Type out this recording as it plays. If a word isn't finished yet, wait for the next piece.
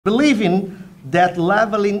believing that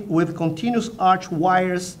leveling with continuous arch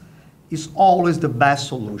wires is always the best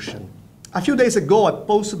solution. A few days ago, I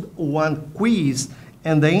posted one quiz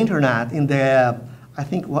on the internet, in the, I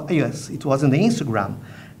think, yes, it was in the Instagram.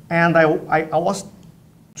 And I was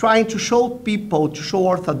trying to show people, to show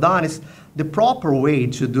orthodontists, the proper way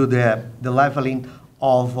to do the leveling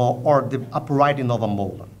of, or the uprighting of a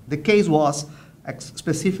molar. The case was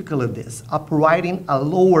specifically this, uprighting a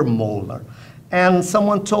lower molar. And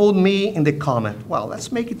someone told me in the comment, well, let's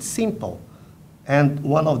make it simple. And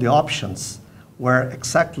one of the options were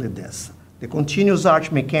exactly this, the continuous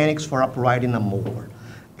arch mechanics for uprighting a molar.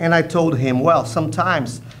 And I told him, well,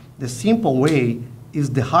 sometimes the simple way is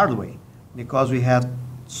the hard way, because we have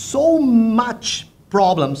so much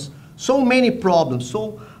problems, so many problems,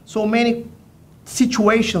 so many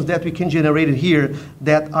situations that we can generate here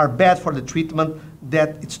that are bad for the treatment,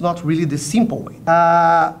 that it's not really the simple way.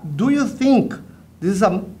 Do you think this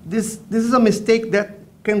is a mistake that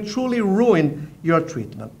can truly ruin your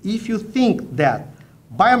treatment? If you think that,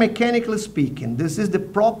 biomechanically speaking, this is the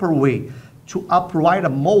proper way to upright a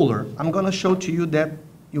molar, I'm going to show to you that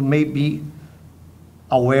you may be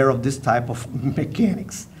aware of this type of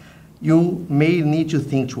mechanics. You may need to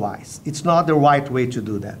think twice. It's not the right way to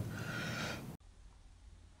do that.